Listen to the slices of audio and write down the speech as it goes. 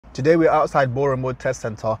Today we're outside Borehamwood Test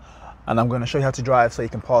Centre and I'm going to show you how to drive so you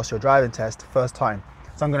can pass your driving test first time.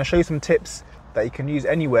 So I'm going to show you some tips that you can use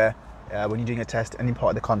anywhere when you're doing a test any part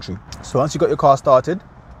of the country. So once you've got your car started,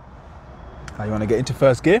 you want to get into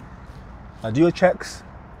first gear. Now do your checks.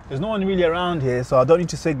 There's no one really around here, so I don't need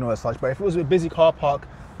to signal as such, but if it was a busy car park,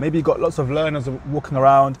 maybe you've got lots of learners walking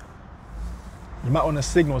around, you might want to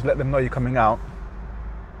signal to let them know you're coming out.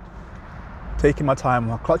 Taking my time,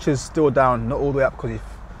 my clutch is still down, not all the way up, because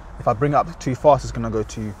if I bring it up too fast, it's going to go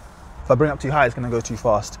too, if I bring it up too high, it's going to go too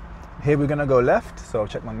fast. Here we're going to go left, so I'll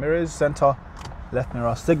check my mirrors, center, left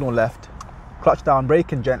mirror, signal left, clutch down,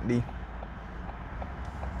 braking gently.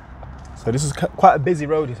 So this is quite a busy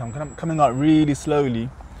road here, so I'm coming out really slowly.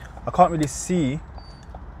 I can't really see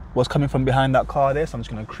what's coming from behind that car there, so I'm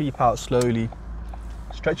just going to creep out slowly,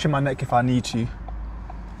 stretching my neck if I need to.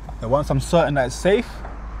 And once I'm certain that it's safe,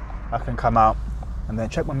 I can come out and then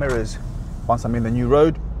check my mirrors once I'm in the new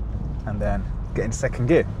road and then get into second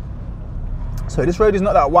gear. So this road is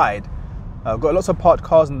not that wide. I've got lots of parked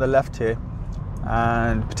cars on the left here,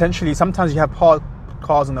 and potentially sometimes you have parked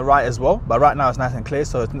cars on the right as well, but right now it's nice and clear,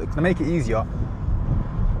 so it's going to make it easier,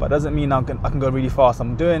 but doesn't mean I can go really fast.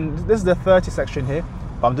 This is the 30 section here,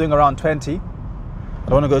 but I'm doing around 20. I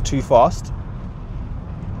don't want to go too fast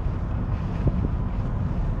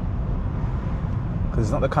because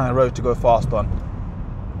it's not the kind of road to go fast on.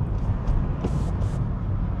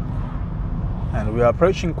 And we are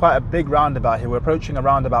approaching quite a big roundabout here. We're approaching a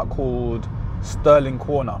roundabout called Sterling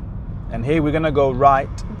Corner, and here we're going to go right,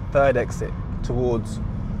 third exit towards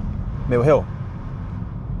Mill Hill.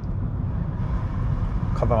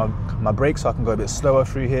 Cover my brakes so I can go a bit slower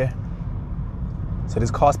through here. So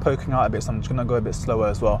this car's poking out a bit, so I'm just going to go a bit slower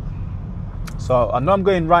as well. So I know I'm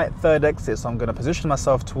going right, third exit, so I'm going to position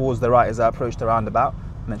myself towards the right as I approach the roundabout,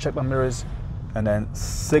 and then check my mirrors and then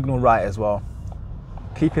signal right as well,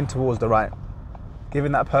 keeping towards the right,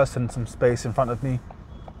 giving that person some space in front of me.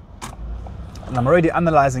 And I'm already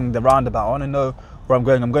analysing the roundabout. I want to know where I'm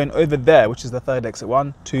going. I'm going over there, which is the third exit.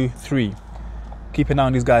 1, 2, 3. Keep an eye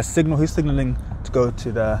on these guys' signal. He's signalling to go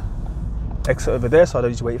to the exit over there, so I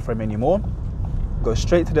don't need to wait for him anymore. Go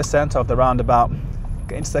straight to the centre of the roundabout,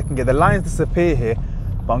 get into second gear. The lines disappear here,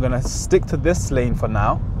 but I'm going to stick to this lane for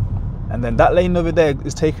now. And then that lane over there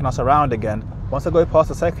is taking us around again. Once I go past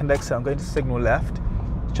the second exit, I'm going to signal left,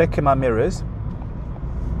 checking my mirrors,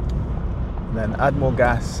 and then add more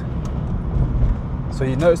gas. So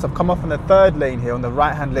you notice I've come off on the third lane here, on the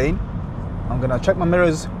right hand lane. I'm going to check my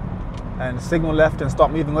mirrors and signal left and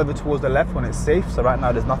start moving over towards the left when it's safe. So right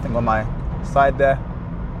now there's nothing on my side there.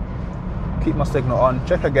 Keep my signal on,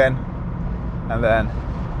 check again, and then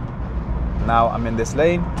now I'm in this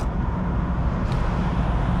lane.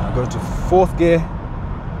 I'll go to fourth gear.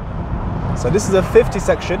 So this is the 50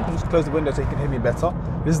 section. I'll just close the window so you can hear me better.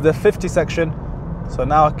 This is the 50 section. So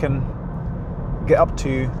now I can get up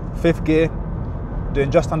to fifth gear, doing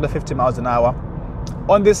just under 50 miles an hour.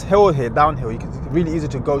 On this hill here, downhill, it's really easy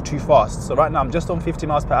to go too fast. So right now I'm just on 50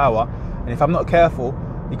 miles per hour, and if I'm not careful,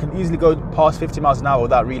 you can easily go past 50 miles an hour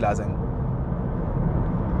without realizing.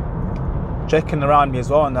 Checking around me as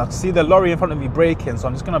well, and I see the lorry in front of me braking, so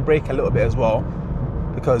I'm just going to brake a little bit as well,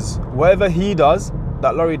 because whatever he does,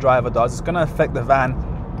 that lorry driver does, it's going to affect the van,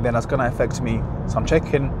 and then that's going to affect me. So I'm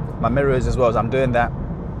checking my mirrors as well as I'm doing that,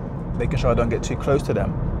 making sure I don't get too close to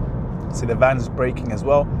them. See the van is braking as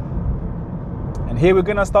well. And here we're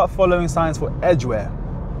going to start following signs for edgeware.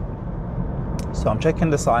 So I'm checking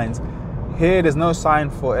the signs. Here there's no sign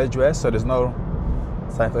for edgeware, so there's no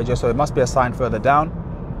sign for edgeware, so it must be a sign further down.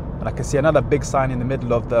 And I can see another big sign in the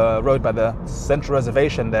middle of the road by the central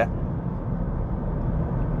reservation there.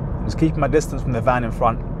 I'm just keeping my distance from the van in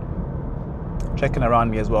front, checking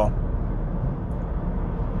around me as well.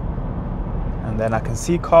 And then I can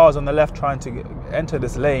see cars on the left trying to enter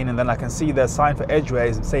this lane, and then I can see the sign for edgeware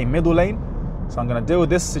is saying middle lane. So I'm going to deal with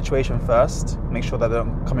this situation first, make sure that they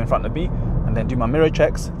don't come in front of me, and then do my mirror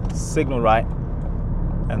checks, signal right,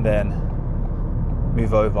 and then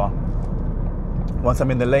move over. Once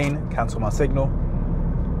I'm in the lane, cancel my signal,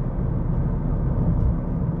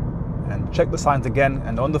 and check the signs again.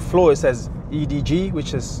 And on the floor it says EDG,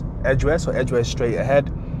 which is edgeware, so edgeware is straight ahead.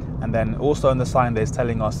 And then also on the sign there's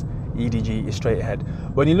telling us EDG is straight ahead.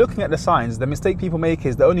 When you're looking at the signs, the mistake people make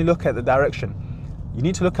is they only look at the direction. You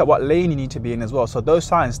need to look at what lane you need to be in as well. So those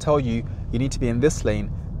signs tell you you need to be in this lane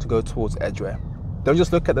to go towards edgeware. Don't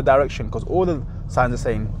just look at the direction, because all the signs are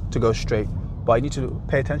saying to go straight, but you need to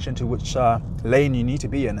pay attention to which lane you need to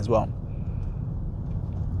be in as well.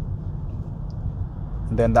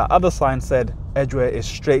 And then that other sign said edgeware is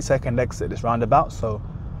straight second exit, this roundabout, so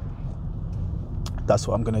that's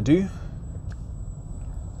what I'm going to do.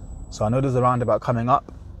 So I know there's a roundabout coming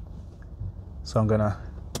up. So I'm gonna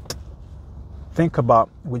think about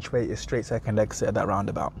which way is straight second exit at that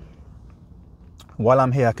roundabout. While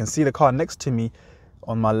I'm here, I can see the car next to me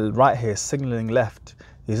on my right here signaling left.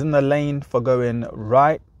 He's in the lane for going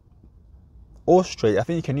right or straight. I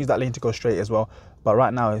think you can use that lane to go straight as well, but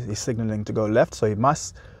right now he's signaling to go left, so he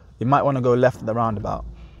might want to go left at the roundabout.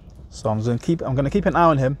 So I'm gonna keep an eye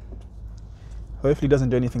on him. Hopefully he doesn't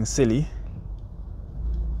do anything silly.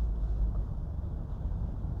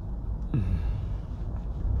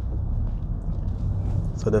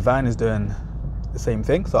 So the van is doing the same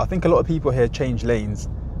thing. So I think a lot of people here change lanes.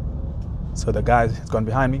 So the guy has gone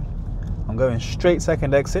behind me. I'm going straight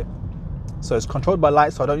second exit. So it's controlled by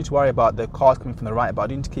lights, so I don't need to worry about the cars coming from the right, but I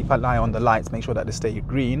do need to keep an eye on the lights, make sure that they stay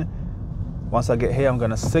green. Once I get here, I'm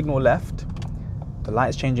going to signal left. The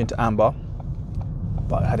light's changing to amber,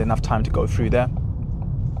 but I had enough time to go through there.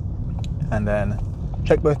 And then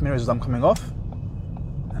check both mirrors as I'm coming off,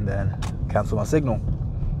 and then cancel my signal.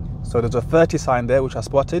 So there's a 30 sign there, which I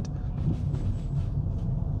spotted.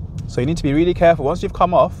 So you need to be really careful. Once you've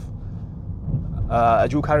come off a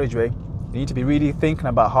dual carriageway, you need to be really thinking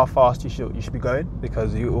about how fast you should be going,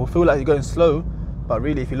 because you will feel like you're going slow, but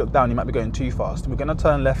really if you look down, you might be going too fast. We're going to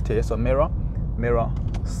turn left here, so mirror,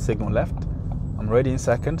 signal left. I'm already in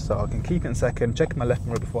second, so I can keep in second, check my left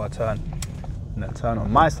mirror before I turn, and then turn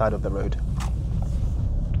on my side of the road.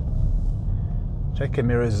 Checking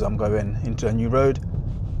mirrors as I'm going into a new road,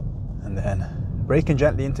 and then braking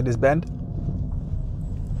gently into this bend.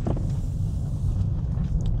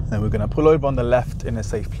 Then we're going to pull over on the left in a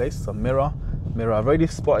safe place. So mirror, I've already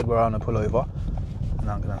spotted where I want to pull over.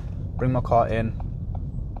 And I'm going to bring my car in,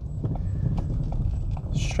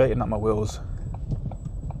 straighten up my wheels,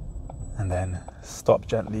 and then stop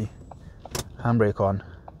gently, handbrake on,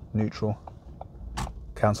 neutral,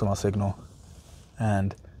 cancel my signal,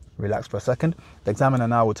 and relax for a second. The examiner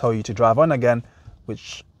now will tell you to drive on again,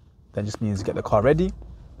 which then just means get the car ready.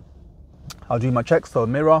 I'll do my checks. So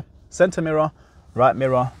mirror, center mirror, right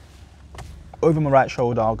mirror, over my right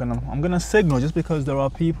shoulder. I'm gonna signal just because there are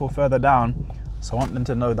people further down, so I want them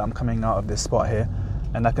to know that I'm coming out of this spot here.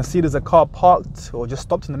 And I can see there's a car parked or just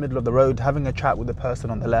stopped in the middle of the road having a chat with the person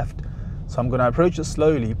on the left. So I'm gonna approach it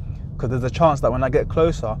slowly, because there's a chance that when I get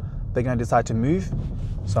closer, they're gonna decide to move.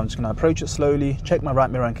 So I'm just gonna approach it slowly, check my right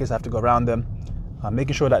mirror in case I have to go around them,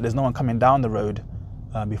 making sure that there's no one coming down the road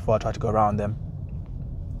before I try to go around them.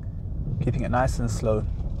 Keeping it nice and slow.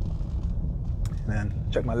 And then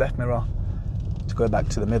check my left mirror to go back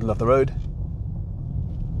to the middle of the road.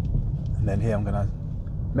 And then here I'm gonna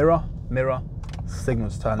mirror, signal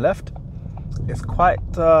to turn left. It's quite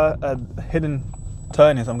a hidden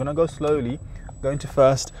turning, so I'm gonna go slowly, go into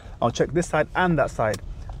first. I'll check this side and that side.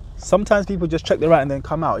 Sometimes people just check the right and then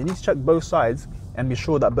come out. You need to check both sides and be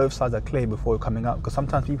sure that both sides are clear before coming up, because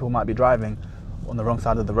sometimes people might be driving on the wrong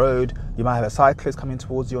side of the road. You might have a cyclist coming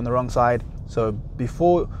towards you on the wrong side. So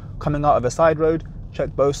before coming out of a side road, check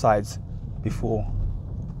both sides before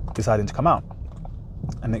deciding to come out,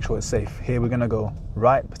 and make sure it's safe. Here we're gonna go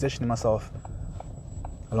right, positioning myself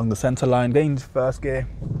along the center line, getting into first gear,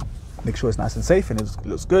 make sure it's nice and safe and it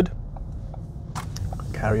looks good.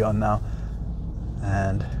 Carry on now.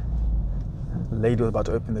 And the lady was about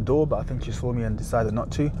to open the door, but I think she saw me and decided not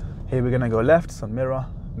to. Here we're gonna go left, so mirror,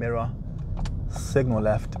 signal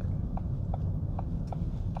left.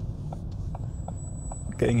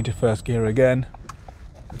 Getting into first gear again.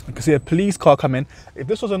 I can see a police car coming. If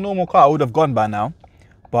this was a normal car, I would have gone by now.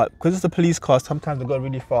 But because it's a police car, sometimes they go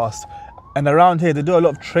really fast. And around here, they do a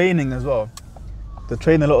lot of training as well. They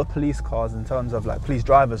train a lot of police cars in terms of like police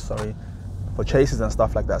drivers, for chases and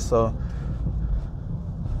stuff like that. So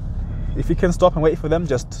if you can stop and wait for them,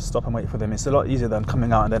 just stop and wait for them. It's a lot easier than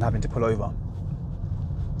coming out and then having to pull over.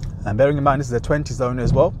 And bearing in mind, this is a 20 zone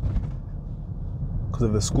as well, because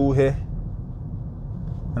of the school here.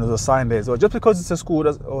 And there's a sign there as well. Just because it's a school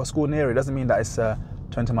or a school near it doesn't mean that it's a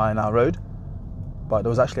 20-mile-an-hour road. But there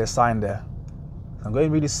was actually a sign there. I'm going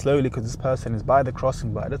really slowly because this person is by the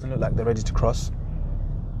crossing, but it doesn't look like they're ready to cross.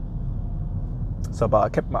 So, but I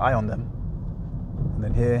kept my eye on them. And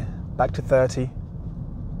then here, back to 30.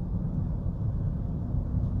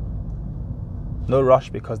 No rush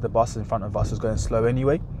because the bus in front of us is going slow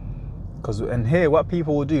anyway. And here, what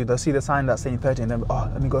people will do, they'll see the sign that's saying 30 and then, oh,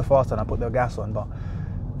 let me go faster, and I put their gas on. But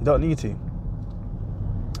you don't need to,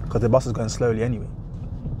 because the bus is going slowly anyway.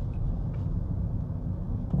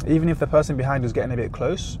 Even if the person behind you is getting a bit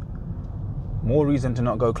close, more reason to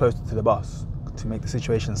not go close to the bus, to make the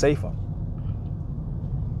situation safer.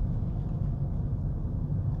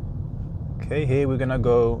 Okay, here we're gonna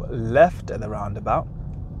go left at the roundabout.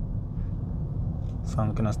 So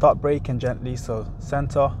I'm gonna start braking gently, so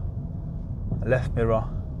center, left mirror,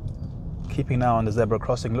 keeping now on the zebra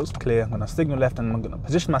crossing, looks clear. I'm gonna signal left and I'm gonna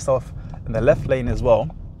position myself in the left lane as well.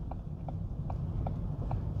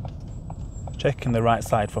 Checking the right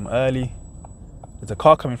side from early. There's a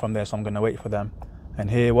car coming from there, so I'm gonna wait for them. And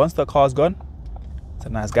here, once the car's gone, it's a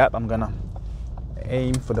nice gap, I'm gonna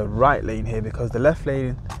aim for the right lane here because the left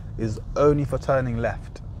lane is only for turning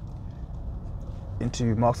left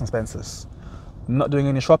into Marks and Spencer's. I'm not doing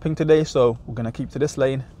any shopping today, so we're gonna keep to this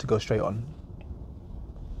lane to go straight on.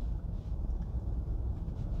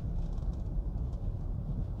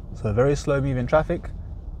 So very slow moving traffic,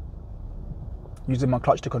 using my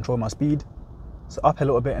clutch to control my speed. So up a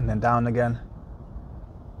little bit and then down again.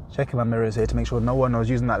 Checking my mirrors here to make sure no one was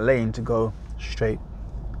using that lane to go straight.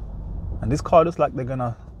 And this car looks like they're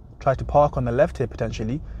gonna try to park on the left here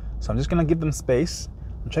potentially. So I'm just gonna give them space.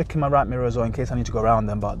 I'm checking my right mirror as well in case I need to go around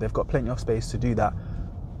them, but they've got plenty of space to do that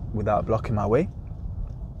without blocking my way.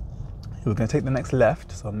 We're gonna take the next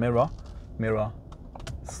left. So mirror, mirror,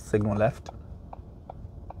 signal left.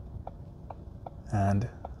 And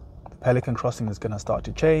the Pelican crossing is gonna start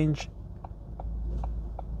to change.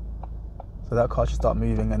 So that car should start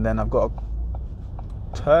moving, and then I've got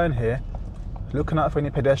a turn here. Looking out for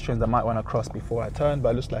any pedestrians that might want to cross before I turn, but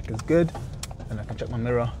it looks like it's good. And I can check my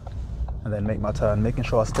mirror and then make my turn, making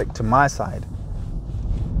sure I stick to my side.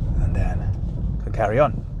 And then can carry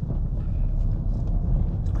on.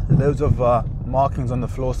 Loads of markings on the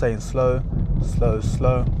floor saying slow, slow,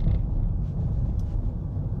 slow.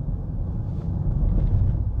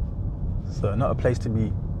 So not a place to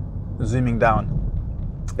be zooming down.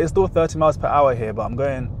 It's still 30 miles per hour here, but I'm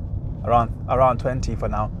going around 20 for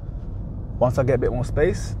now. Once I get a bit more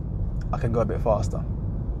space, I can go a bit faster.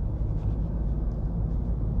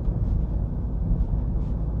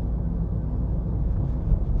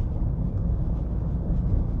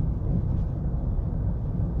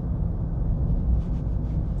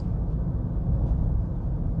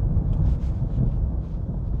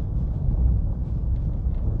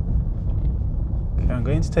 Okay, I'm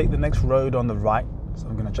going to take the next road on the right. So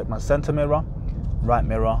I'm going to check my center mirror,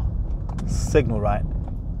 signal right,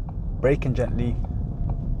 braking gently,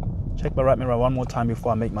 check my right mirror one more time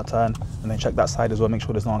before I make my turn, and then check that side as well, make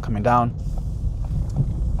sure there's no one coming down.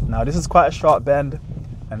 Now this is quite a sharp bend,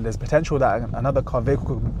 and there's potential that another car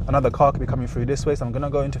could be coming through this way, so I'm going to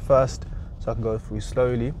go into first so I can go through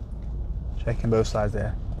slowly, checking both sides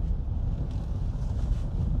there,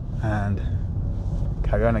 and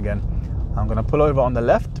carry on again. I'm going to pull over on the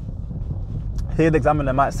left. Here the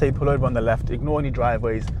examiner might say pull over on the left, ignore any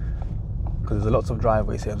driveways because there's lots of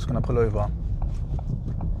driveways here. I'm just going to pull over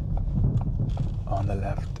on the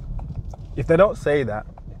left. If they don't say that,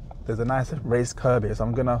 there's a nice raised curb here, so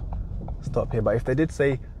I'm going to stop here. But if they did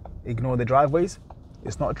say ignore the driveways,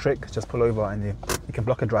 it's not a trick, just pull over and you can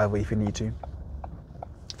block a driveway if you need to.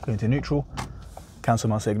 Go into neutral, cancel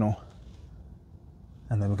my signal,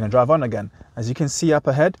 and then we're going to drive on again. As you can see up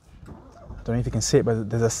ahead, I don't know if you can see it, but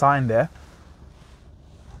there's a sign there.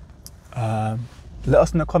 Let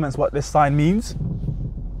us know in the comments what this sign means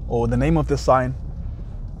or the name of this sign.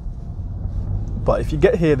 But if you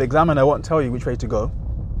get here, the examiner won't tell you which way to go.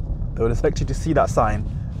 They will expect you to see that sign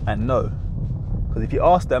and know. Because if you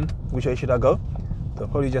ask them which way should I go, they'll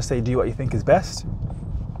probably just say do what you think is best.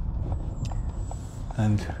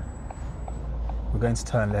 And we're going to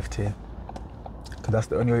turn left here because that's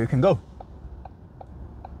the only way we can go.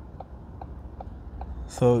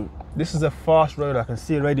 So this is a fast road. I can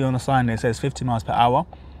see already on the sign there it says 50 miles per hour.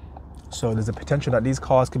 So there's a potential that these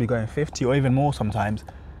cars could be going 50 or even more sometimes.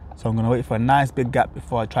 So I'm going to wait for a nice big gap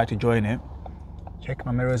before I try to join it. Check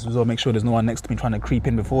my mirrors as well, make sure there's no one next to me trying to creep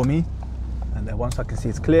in before me. And then once I can see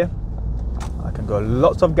it's clear, I can go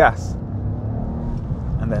lots of gas.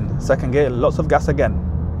 And then second gear, lots of gas again.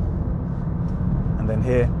 And then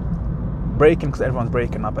here, braking because everyone's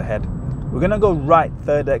braking up ahead. We're going to go right,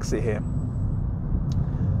 third exit here.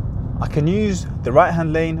 I can use the right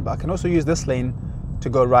hand lane, but I can also use this lane to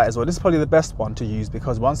go right as well. This is probably the best one to use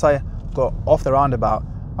because once I go off the roundabout,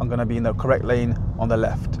 I'm going to be in the correct lane on the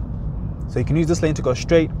left. So you can use this lane to go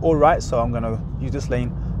straight or right. So I'm going to use this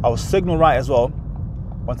lane. I will signal right as well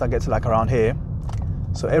once I get to like around here.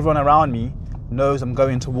 So everyone around me knows I'm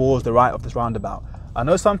going towards the right of this roundabout. I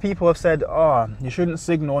know some people have said, oh, you shouldn't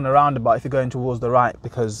signal on a roundabout if you're going towards the right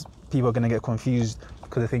because people are going to get confused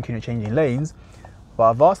because they're thinking you're changing lanes.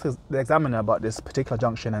 But I've asked the examiner about this particular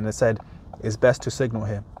junction and they said it's best to signal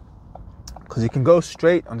here because you can go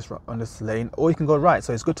straight on this lane or you can go right.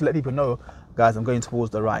 So it's good to let people know, guys, I'm going towards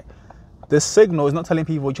the right. This signal is not telling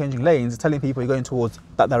people you're changing lanes, it's telling people you're going towards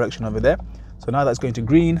that direction over there. So now that's going to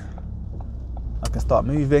green, I'm can start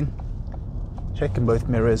moving, checking both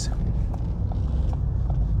mirrors,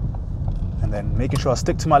 and then making sure I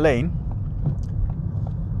stick to my lane,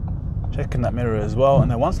 checking that mirror as well.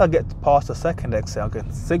 And then once I get past the second exit, I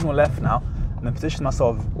can signal left now, and then position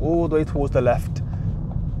myself all the way towards the left,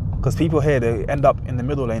 because people here, they end up in the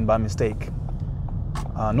middle lane by mistake.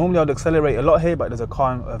 Normally I'd accelerate a lot here, but there's a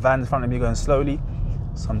van in front of me going slowly,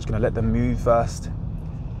 so I'm just going to let them move first.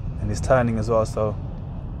 And he's turning as well, so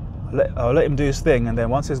I'll let him do his thing, and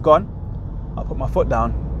then once he's gone, I'll put my foot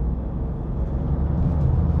down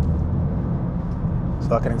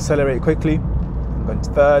so I can accelerate quickly. I'm going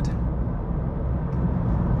to third,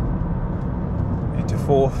 into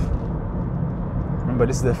fourth. Remember,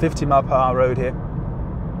 this is a 50-mile-per-hour road here,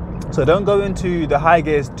 so don't go into the high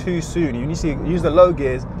gears too soon. You need to use the low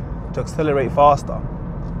gears to accelerate faster.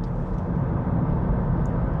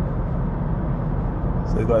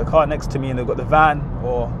 So they've got a car next to me, and they've got the van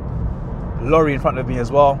or lorry in front of me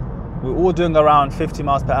as well. We're all doing around 50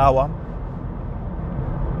 miles per hour.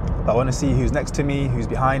 But I want to see who's next to me, who's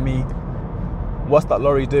behind me, what's that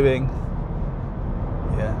lorry doing.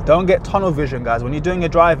 Yeah, don't get tunnel vision, guys. When you're doing your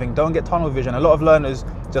driving, don't get tunnel vision. A lot of learners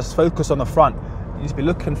just focus on the front. You need to be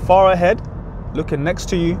looking far ahead, looking next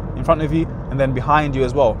to you, in front of you, and then behind you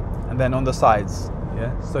as well, and then on the sides.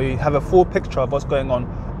 Yeah, so you have a full picture of what's going on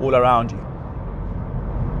all around you.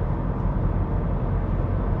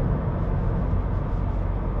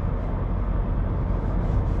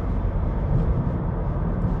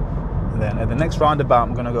 Then at the next roundabout,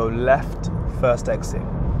 I'm going to go left, first exit.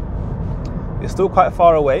 It's still quite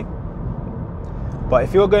far away, but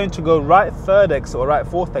if you're going to go right third exit or right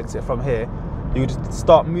fourth exit from here, you just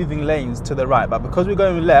start moving lanes to the right. But because we're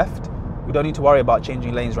going left, we don't need to worry about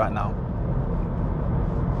changing lanes right now.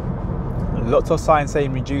 Lots of signs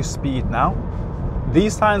saying reduce speed now.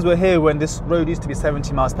 These signs were here when this road used to be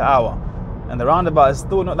 70 miles per hour, and the roundabout is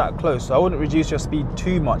still not that close, so I wouldn't reduce your speed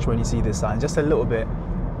too much when you see this sign, just a little bit.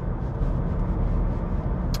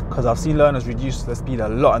 Because I've seen learners reduce their speed a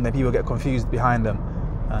lot and then people get confused behind them.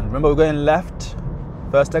 And remember, we're going left,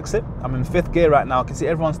 first exit. I'm in fifth gear right now. I can see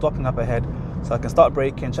everyone stopping up ahead, so I can start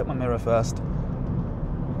braking, check my mirror first.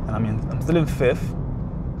 And I'm still in fifth.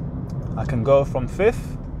 I can go from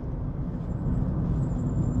fifth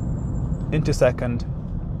into second,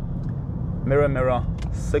 mirror, mirror,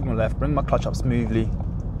 signal left, bring my clutch up smoothly,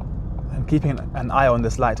 and keeping an eye on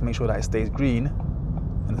this light to make sure that it stays green.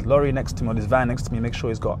 And this lorry next to me, or this van next to me, make sure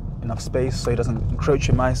he's got enough space so he doesn't encroach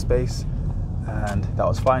in my space. And that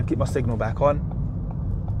was fine. Keep my signal back on.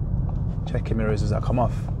 Checking mirrors as I come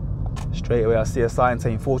off. Straight away I see a sign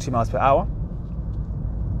saying 40 miles per hour.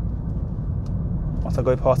 Once I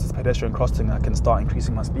go past this pedestrian crossing, I can start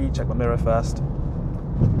increasing my speed. Check my mirror first.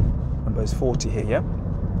 Remember, it's 40 here, yeah?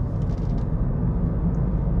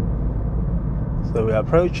 So we're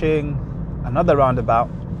approaching another roundabout.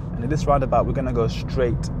 And in this roundabout, we're going to go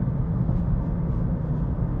straight.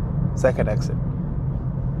 Second exit.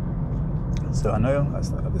 So I know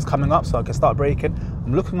it's coming up, so I can start braking.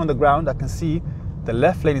 I'm looking on the ground. I can see the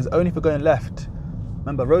left lane is only for going left.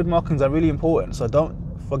 Remember, road markings are really important, so don't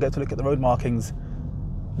forget to look at the road markings,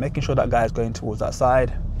 making sure that guy is going towards that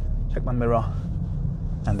side. Check my mirror,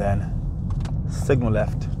 and then signal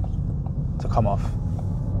left to come off.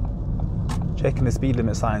 Checking the speed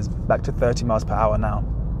limit signs, back to 30 miles per hour now.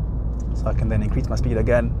 So I can then increase my speed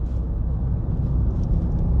again.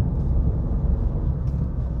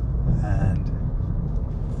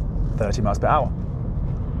 And 30 miles per hour.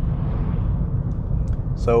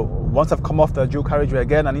 So once I've come off the dual carriageway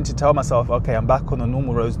again, I need to tell myself, okay, I'm back on the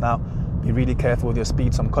normal roads now. Be really careful with your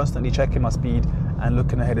speed. So I'm constantly checking my speed and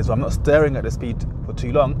looking ahead as well. I'm not staring at the speed for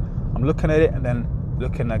too long. I'm looking at it and then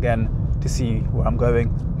looking again to see where I'm going,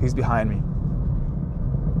 who's behind me.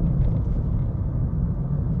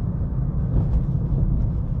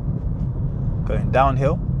 Going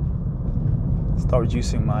downhill, start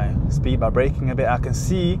reducing my speed by braking a bit. I can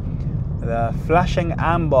see the flashing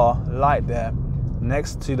amber light there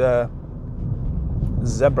next to the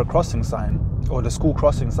zebra crossing sign, or the school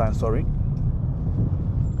crossing sign, sorry.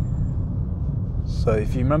 So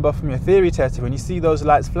if you remember from your theory test, when you see those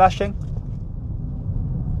lights flashing,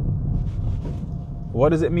 what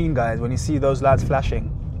does it mean, guys, when you see those lights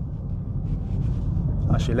flashing?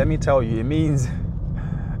 Actually, let me tell you, it means,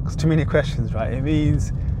 it's too many questions, right? It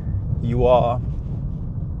means you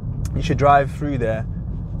should drive through there,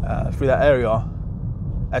 through that area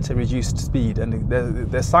at a reduced speed. And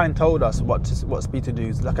the sign told us what speed to do.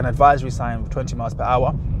 It's like an advisory sign of 20 miles per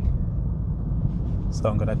hour. So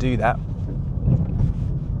I'm gonna do that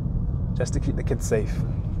just to keep the kids safe.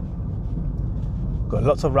 Got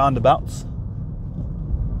lots of roundabouts.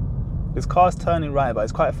 This car's turning right, but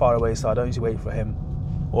it's quite far away, so I don't need to wait for him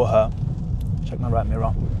or her. Check my right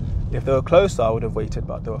mirror. If they were closer, I would have waited,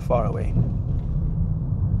 but they were far away.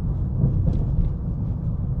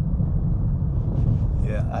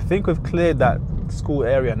 Yeah, I think we've cleared that school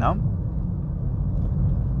area now.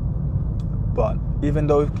 But even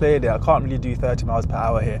though we've cleared it, I can't really do 30 miles per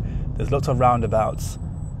hour here. There's lots of roundabouts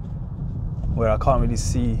where I can't really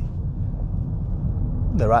see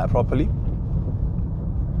the right properly.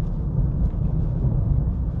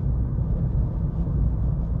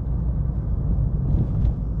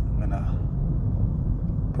 I'm gonna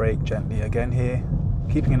brake gently again here,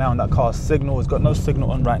 keeping an eye on that car's signal. It's got no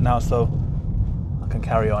signal on right now, so I can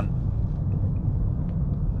carry on.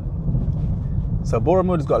 So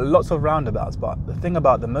Borehamwood has got lots of roundabouts, but the thing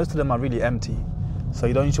about them, most of them are really empty. So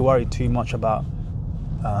you don't need to worry too much about,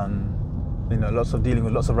 lots of dealing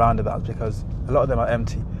with lots of roundabouts, because a lot of them are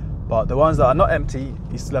empty. But the ones that are not empty,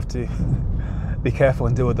 you still have to be careful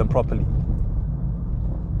and deal with them properly.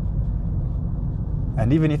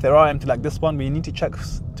 And even if they are empty like this one, we need to check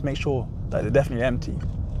to make sure that they're definitely empty,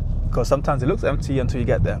 because sometimes it looks empty until you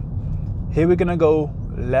get there. Here we're gonna go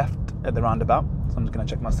left at the roundabout. So I'm just gonna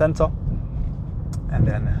check my center, and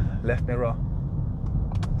then left mirror,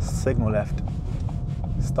 signal left,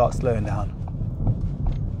 start slowing down.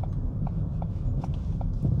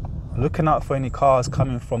 Looking out for any cars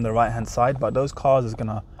coming from the right hand side, but this car's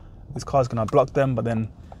gonna block them, but then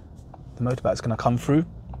the motorbike's gonna come through.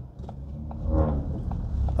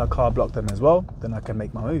 That car blocked them as well, then I can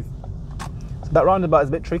make my move. So that roundabout is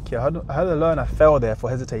a bit tricky. I had to learn I fell there for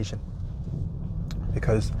hesitation,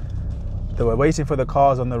 because they were waiting for the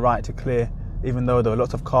cars on the right to clear, even though there were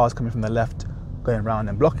lots of cars coming from the left going around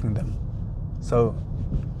and blocking them. So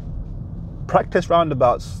practice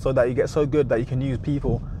roundabouts so that you get so good that you can use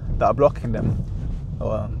people that are blocking them,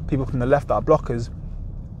 or people from the left that are blockers,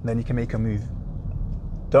 and then you can make a move.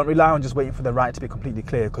 Don't rely on just waiting for the right to be completely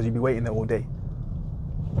clear, because you'll be waiting there all day.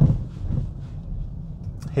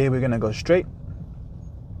 Here we're going to go straight.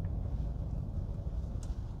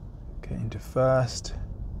 Okay, into first.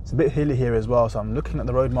 It's a bit hilly here as well, so I'm looking at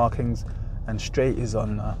the road markings, and straight is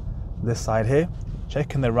on this side here.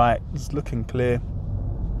 Checking the right, it's looking clear.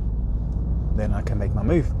 Then I can make my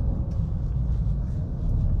move.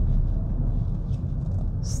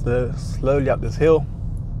 Slowly up this hill,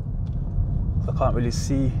 so I can't really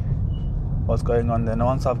see what's going on there. Now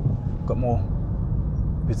once I've got more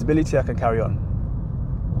visibility, I can carry on.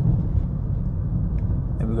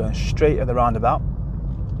 And we're going straight at the roundabout,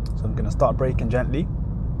 so I'm going to start braking gently,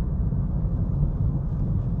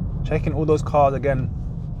 checking all those cars again.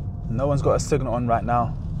 No one's got a signal on right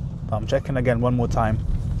now, but I'm checking again one more time,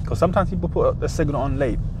 because sometimes people put the signal on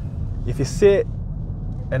late. If you see it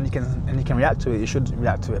and you can react to it, you should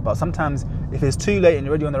react to it. But sometimes if it's too late and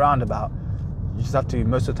you're already on the roundabout, you just have to,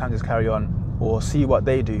 most of the time, just carry on or see what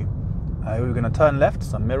they do. We're going to turn left,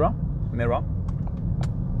 so mirror,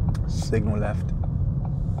 signal left.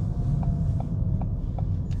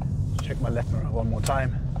 Check my left mirror one more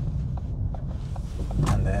time,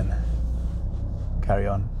 and then carry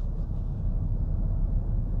on.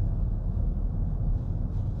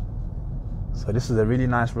 So this is a really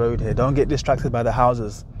nice road here. Don't get distracted by the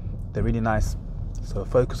houses. They're really nice. So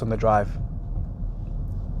focus on the drive.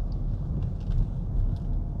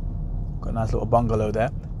 Got a nice little bungalow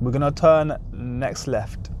there. We're gonna turn next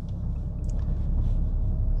left.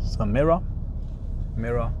 So mirror,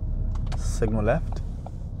 signal left.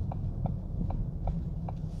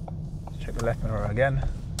 Check the left mirror again.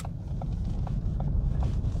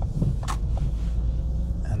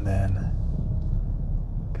 And then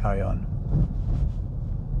carry on.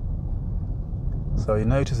 So you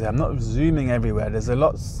notice I'm not zooming everywhere. There's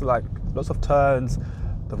lots of turns.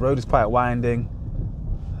 The road is quite winding.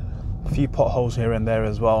 A few potholes here and there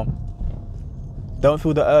as well. Don't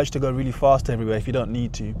feel the urge to go really fast everywhere if you don't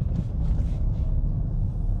need to.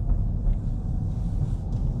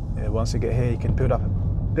 Yeah, once you get here, you can build up a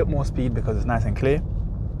bit more speed because it's nice and clear.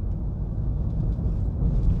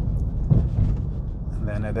 And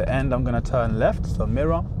then at the end, I'm going to turn left. So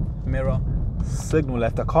mirror, signal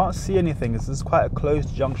left. I can't see anything. This is quite a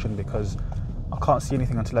closed junction because I can't see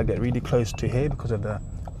anything until I get really close to here because of the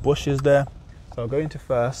bushes there. So I'll go into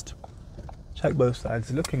first, check both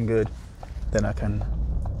sides, looking good, then I can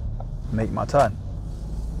make my turn.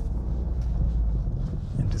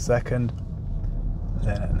 Into second,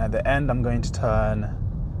 then at the end I'm going to turn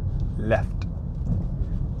left.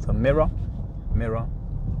 So mirror,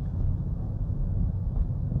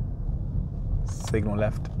 signal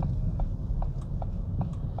left.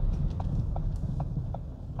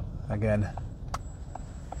 Again,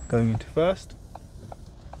 going into first,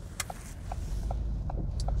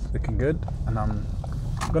 Looking good. And I'm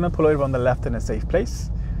gonna pull over on the left in a safe place.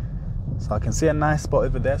 So I can see a nice spot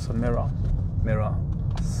over there. So mirror, mirror,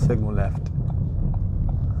 signal left.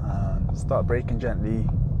 And start braking gently.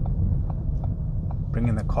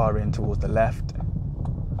 Bringing the car in towards the left.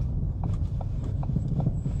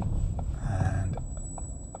 And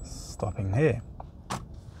stopping here.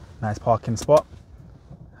 Nice parking spot.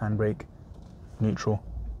 Handbrake, neutral,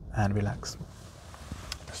 and relax.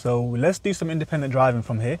 So let's do some independent driving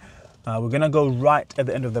from here. We're gonna go right at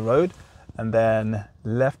the end of the road, and then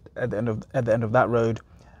left at the end of that road,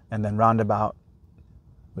 and then roundabout.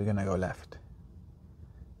 We're gonna go left.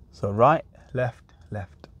 So right, left,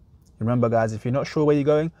 left. Remember, guys, if you're not sure where you're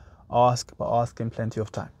going, ask, but ask in plenty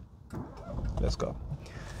of time. Let's go.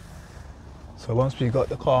 So once we've got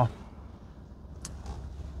the car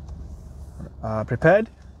prepared,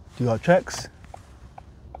 do our checks.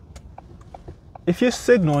 If you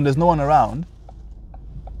signal and there's no one around,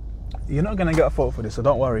 you're not going to get a fault for this, so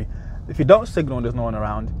don't worry. If you don't signal and there's no one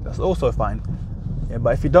around, that's also fine. Yeah,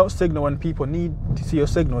 but if you don't signal when people need to see your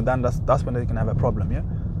signal, then that's when they can have a problem, yeah?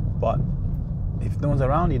 But if no one's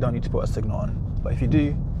around, you don't need to put a signal on. But if you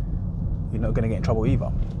do, you're not going to get in trouble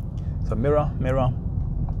either. So mirror, mirror,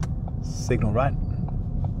 signal right.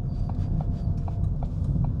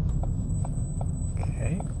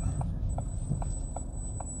 Okay.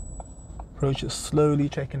 Approach it slowly,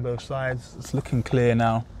 checking both sides. It's looking clear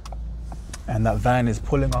now. And that van is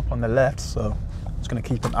pulling up on the left, so I'm just going to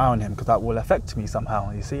keep an eye on him because that will affect me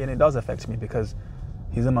somehow, you see, and it does affect me because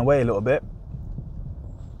he's in my way a little bit.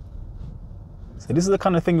 So this is the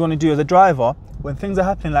kind of thing you want to do as a driver when things are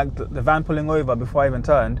happening, like the van pulling over before I even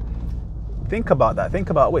turned. Think about that. Think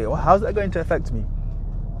about, wait, how's that going to affect me?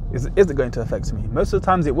 Is it going to affect me? Most of the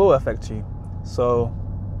times it will affect you. So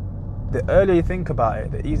the earlier you think about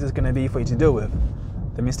it, the easier it's going to be for you to deal with.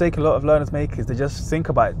 The mistake a lot of learners make is they just think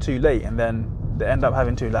about it too late, and then they end up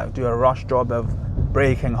having to like do a rush job of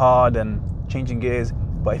braking hard and changing gears.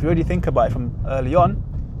 But if you already think about it from early on,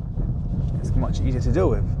 it's much easier to deal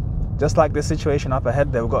with. Just like this situation up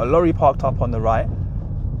ahead there, we've got a lorry parked up on the right.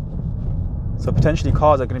 So potentially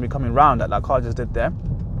cars are going to be coming round like that car just did there.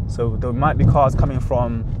 So there might be cars coming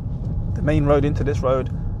from the main road into this road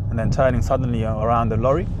and then turning suddenly around the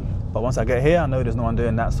lorry. But once I get here, I know there's no one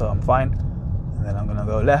doing that, so I'm fine. And then I'm going to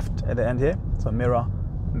go left at the end here. So mirror,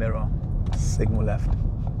 mirror, signal left.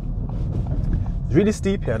 It's really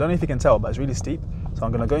steep here. I don't know if you can tell, but it's really steep. So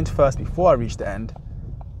I'm going to go into first before I reach the end.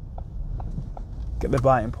 Get the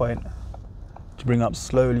biting point to bring up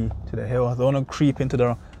slowly to the hill. I don't want to creep into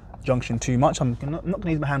the junction too much. I'm not going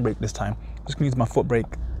to use my handbrake this time. I'm just going to use my foot brake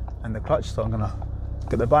and the clutch. So I'm going to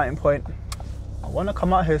get the biting point. I want to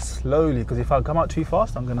come out here slowly because if I come out too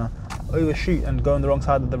fast, I'm going to overshoot and go on the wrong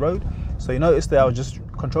side of the road. So you notice that I was just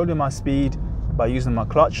controlling my speed by using my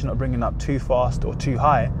clutch, not bringing up too fast or too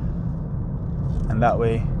high. And that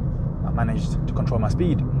way I managed to control my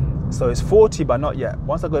speed. So it's 40, but not yet.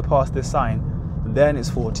 Once I go past this sign, then it's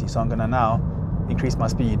 40. So I'm going to now increase my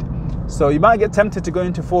speed. So you might get tempted to go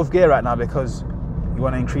into fourth gear right now because you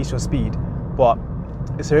want to increase your speed. But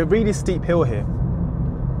it's a really steep hill here.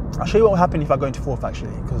 I'll show you what will happen if I go into fourth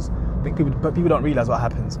actually, because people don't realize what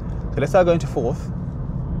happens. So let's say I go into fourth.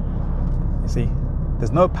 You see,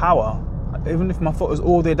 there's no power. Even if my foot is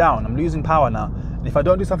all the way down, I'm losing power now. And if I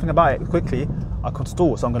don't do something about it quickly, I could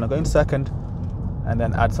stall. So I'm going to go into second and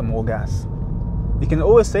then add some more gas. You can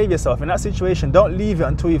always save yourself. In that situation, don't leave it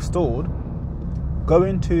until you've stalled. Go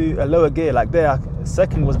into a lower gear. Like there,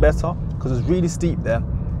 second was better because it was really steep there.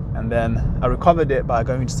 And then I recovered it by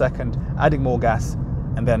going into second, adding more gas,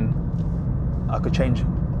 and then I could change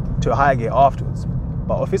to a higher gear afterwards.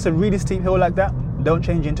 But if it's a really steep hill like that, don't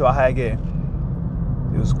change into a higher gear.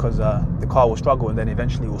 It was because the car will struggle and then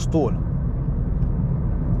eventually will stall.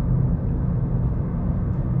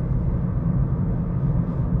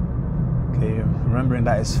 Okay, remembering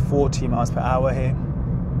that it's 40 miles per hour here.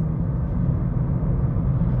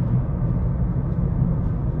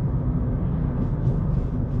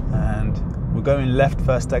 And we're going left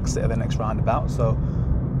first exit at the next roundabout. So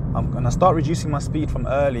I'm going to start reducing my speed from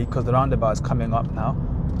early because the roundabout is coming up now.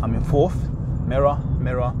 I'm in fourth, mirror,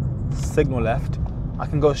 mirror, signal left. I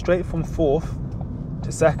can go straight from fourth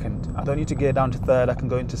to second. I don't need to gear down to third. I can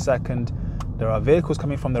go into second. There are vehicles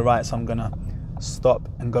coming from the right, so I'm gonna stop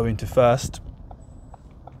and go into first.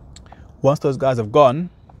 Once those guys have gone,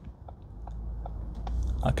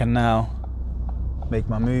 I can now make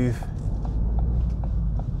my move.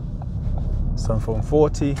 So from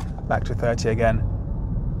 40 back to 30 again.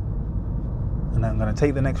 And then I'm gonna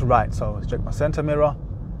take the next right. So I'll check my center mirror,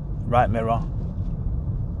 right mirror,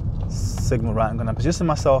 signal right. I'm going to position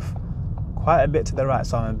myself quite a bit to the right,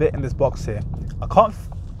 so I'm a bit in this box here. I can't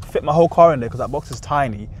fit my whole car in there because that box is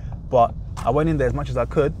tiny, but I went in there as much as I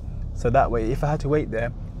could, so that way if I had to wait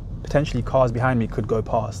there, potentially cars behind me could go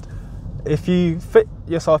past. If you fit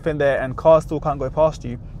yourself in there and cars still can't go past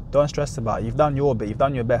you, don't stress about it. You've done your bit, you've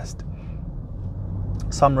done your best.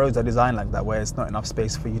 Some roads are designed like that, where it's not enough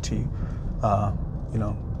space for you to you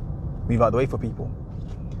know, move out the way for people.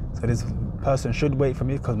 So this person should wait for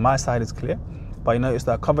me because my side is clear. But you notice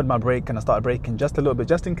that I covered my brake and I started braking just a little bit,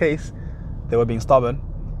 just in case they were being stubborn.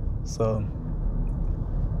 So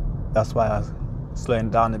that's why I was slowing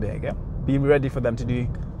down a bit again. Be ready for them to do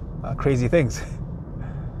crazy things.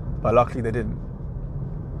 But luckily they didn't.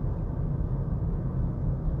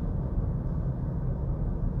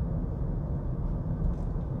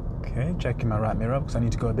 Okay, checking my right mirror because I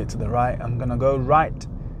need to go a bit to the right. I'm gonna go right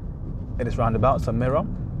at this roundabout, so mirror.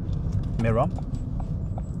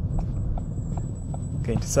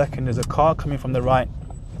 Okay, into second, there's a car coming from the right.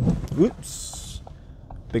 Oops,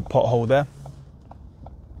 big pothole there.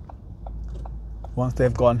 Once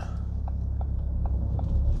they've gone,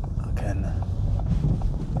 I can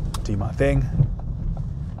do my thing,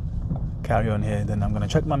 carry on here. Then I'm gonna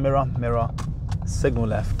check my mirror, signal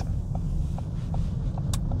left,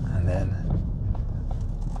 and then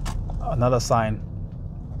another sign,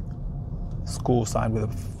 school sign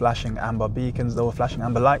with flashing amber beacons, or flashing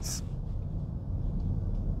amber lights.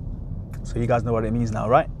 So you guys know what it means now,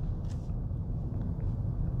 right?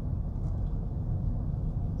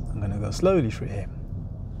 I'm gonna go slowly through here.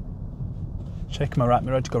 Check my right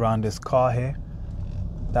mirror to go around this car here.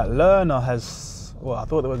 That learner has, well, I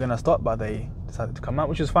thought they were gonna stop, but they decided to come out,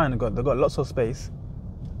 which is fine. They've got lots of space.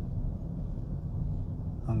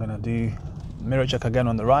 I'm gonna do mirror check again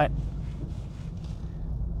on the right.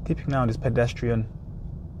 Keeping an eye on this pedestrian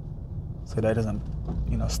so that it doesn't,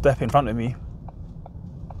 you know, step in front of me.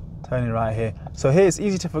 Turning right here. So here it's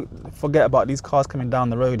easy to forget about these cars coming down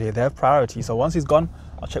the road here. They have priority. So once he's gone,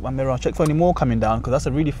 I'll check my mirror. I'll check for any more coming down because that's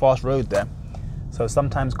a really fast road there. So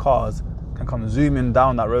sometimes cars can come zooming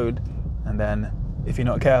down that road, and then if you're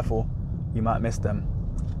not careful, you might miss them.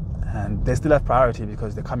 And they still have priority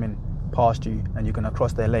because they're coming past you and you're going to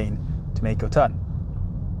cross their lane to make your turn.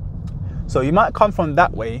 So you might come from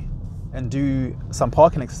that way and do some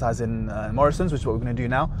parking exercise in Morrison's, which is what we're going to do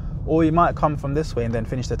now. Or you might come from this way and then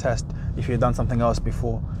finish the test if you've done something else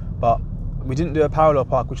before. But we didn't do a parallel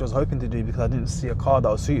park, which I was hoping to do because I didn't see a car that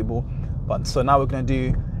was suitable. But so now we're going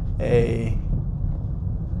to do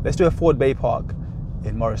let's do a Ford Bay Park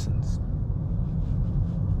in Morrison's.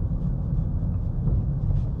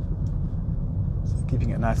 So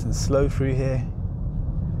keeping it nice and slow through here.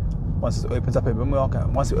 Once it opens up a bit more,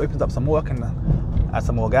 once it opens up some more, I can add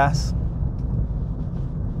some more gas.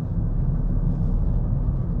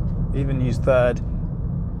 Even use third.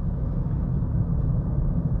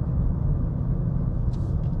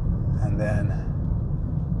 And then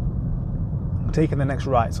I'm taking the next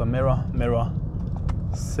right, so mirror,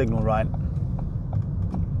 signal right.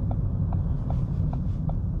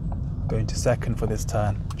 Going to second for this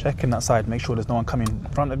turn. Checking that side, make sure there's no one coming in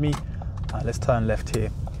front of me. Let's turn left here.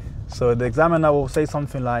 So the examiner will say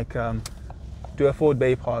something like, do a Ford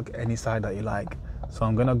Bay Park any side that you like. So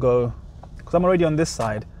I'm gonna go, because I'm already on this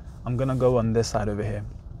side, I'm gonna go on this side over here.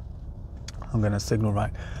 I'm gonna signal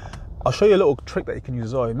right. I'll show you a little trick that you can use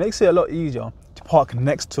as well. It makes it a lot easier to park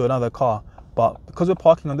next to another car, but because we're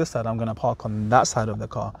parking on this side, I'm gonna park on that side of the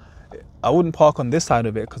car. I wouldn't park on this side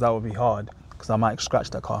of it because that would be hard, because I might scratch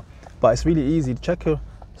the car. But it's really easy to check your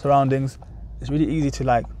surroundings. It's really easy to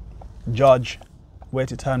like judge where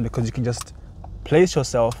to turn, because you can just place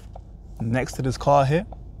yourself next to this car here.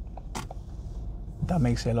 That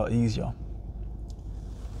makes it a lot easier.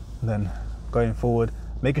 Then going forward,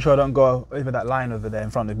 making sure I don't go over that line over there in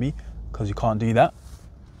front of me, because you can't do that.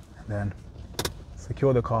 And then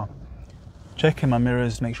secure the car. Checking my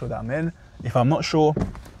mirrors, make sure that I'm in. If I'm not sure,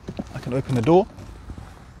 I can open the door.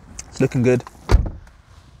 It's looking good.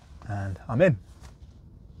 And I'm in.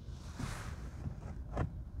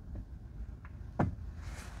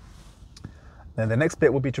 Then the next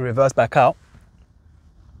bit will be to reverse back out.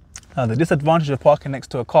 Now the disadvantage of parking next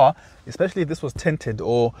to a car, especially if this was tinted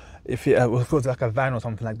or if it was like a van or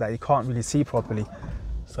something like that, you can't really see properly.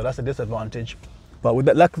 So that's a disadvantage. But with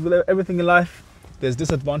that, like with everything in life, there's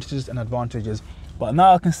disadvantages and advantages. But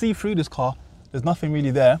now I can see through this car. There's nothing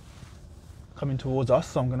really there coming towards us,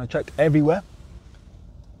 so I'm gonna check everywhere.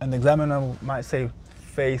 And the examiner might say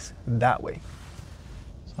face that way.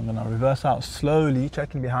 So I'm gonna reverse out slowly,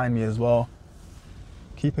 checking behind me as well.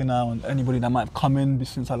 Keep an eye on anybody that might come in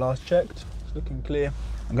since I last checked. It's looking clear.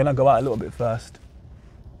 I'm gonna go out a little bit first.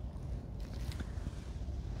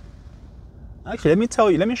 Actually,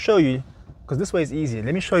 let me show you, because this way is easier.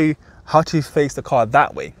 Let me show you how to face the car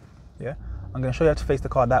that way. Yeah, I'm going to show you how to face the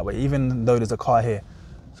car that way, even though there's a car here.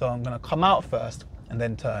 So I'm going to come out first and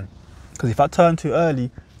then turn. Because if I turn too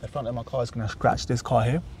early, the front of my car is going to scratch this car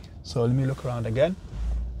here. So let me look around again,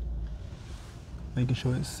 making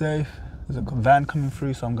sure it's safe. There's a van coming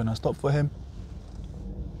through, so I'm going to stop for him.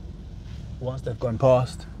 Once they've gone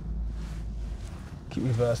past, keep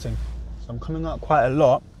reversing. So I'm coming out quite a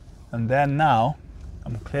lot, and then now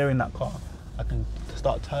I'm clearing that car. I can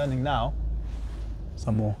start turning now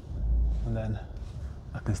some more, and then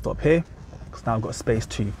I can stop here, because now I've got space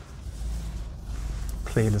to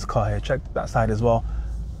clear this car here. Check that side as well.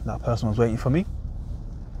 That person was waiting for me.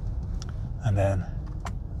 And then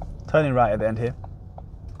turning right at the end here.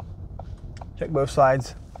 Check both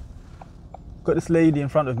sides. Got this lady in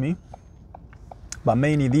front of me, but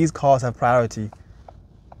mainly these cars have priority,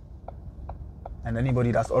 and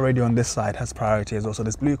anybody that's already on this side has priority as well. So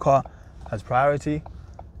this blue car has priority.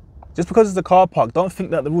 Just because it's a car park, don't think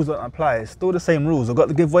that the rules don't apply. It's still the same rules. I've got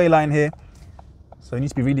the give way line here, so you need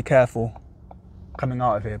to be really careful coming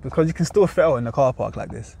out of here, because you can still fail in the car park like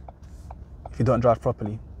this if you don't drive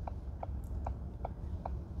properly.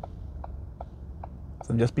 So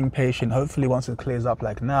I'm just being patient. Hopefully once it clears up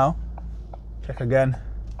like now, check again,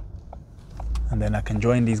 and then I can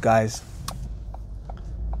join these guys.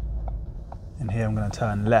 And here I'm going to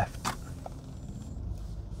turn left.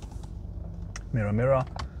 Mirror, mirror,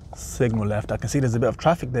 signal left. I can see there's a bit of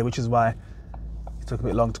traffic there, which is why it took a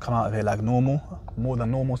bit long to come out of here like normal, more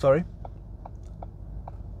than normal, sorry.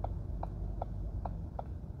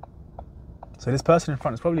 So this person in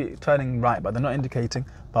front is probably turning right, but they're not indicating,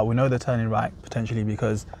 but we know they're turning right potentially,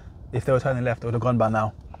 because if they were turning left, they would have gone by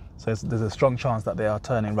now. So there's a strong chance that they are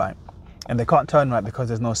turning right. And they can't turn right because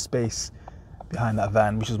there's no space behind that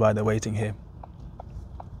van, which is why they're waiting here.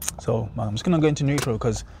 So I'm just going to go into neutral,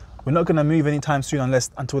 because we're not going to move anytime soon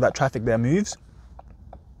until that traffic there moves.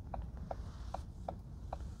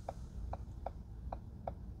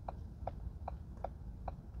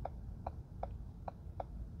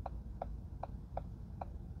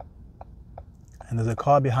 And there's a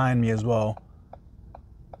car behind me as well,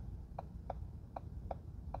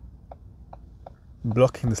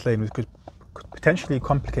 blocking this lane, which could potentially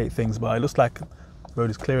complicate things, but it looks like the road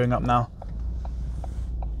is clearing up now.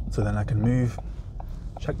 So then I can move,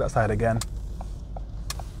 check that side again,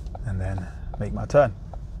 and then make my turn.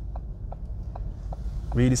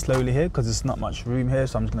 Really slowly here, because there's not much room here,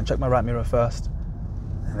 so I'm just going to check my right mirror first,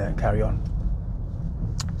 and then carry on.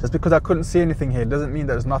 Just because I couldn't see anything here doesn't mean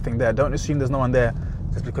that there's nothing there. Don't assume there's no one there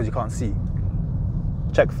just because you can't see.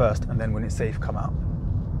 Check first, and then when it's safe, come out.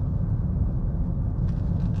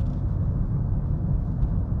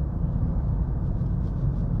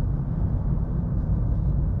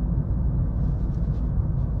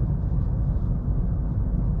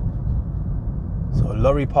 So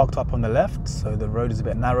lorry parked up on the left, so the road is a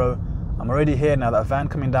bit narrow. I'm already here now. That van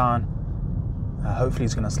coming down, hopefully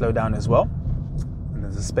it's going to slow down as well.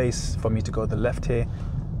 There's a space for me to go to the left here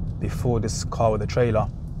before this car with the trailer.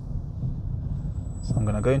 So I'm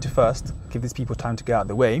going to go into first, give these people time to get out of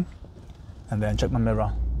the way, and then check my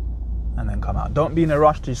mirror, and then come out. Don't be in a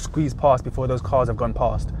rush to squeeze past before those cars have gone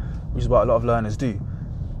past, which is what a lot of learners do.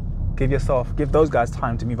 Give those guys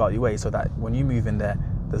time to move out your way, so that when you move in there,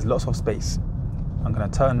 there's lots of space. I'm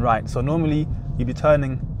going to turn right. So normally you'd be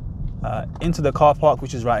turning into the car park,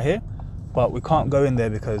 which is right here, but we can't go in there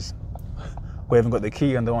because we haven't got the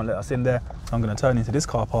key and they won't let us in there. So I'm going to turn into this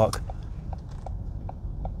car park,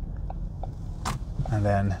 and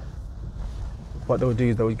then what they'll do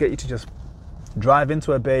is they'll get you to just drive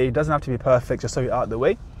into a bay. It doesn't have to be perfect, just so you're out of the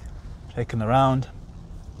way. Checking around.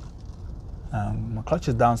 My clutch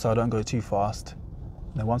is down, so I don't go too fast.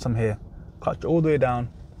 And then once I'm here, clutch all the way down,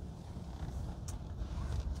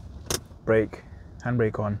 brake,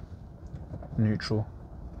 handbrake on, neutral.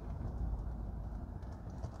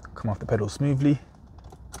 Come off the pedal smoothly,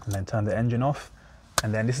 and then turn the engine off.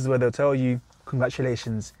 And then this is where they'll tell you,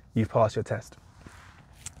 congratulations, you've passed your test.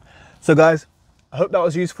 So guys, I hope that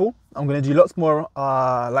was useful. I'm going to do lots more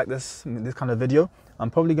like this kind of video.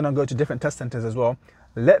 I'm probably going to go to different test centers as well.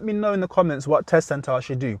 Let me know in the comments what test center I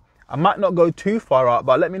should do. I might not go too far out,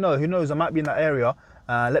 but let me know. Who knows, I might be in that area.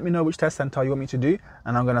 Let me know which test center you want me to do,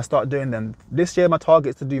 and I'm going to start doing them. This year my target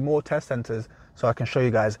is to do more test centers so I can show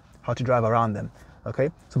you guys how to drive around them.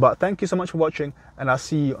 Okay, so but thank you so much for watching, and I'll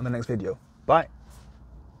see you on the next video. Bye.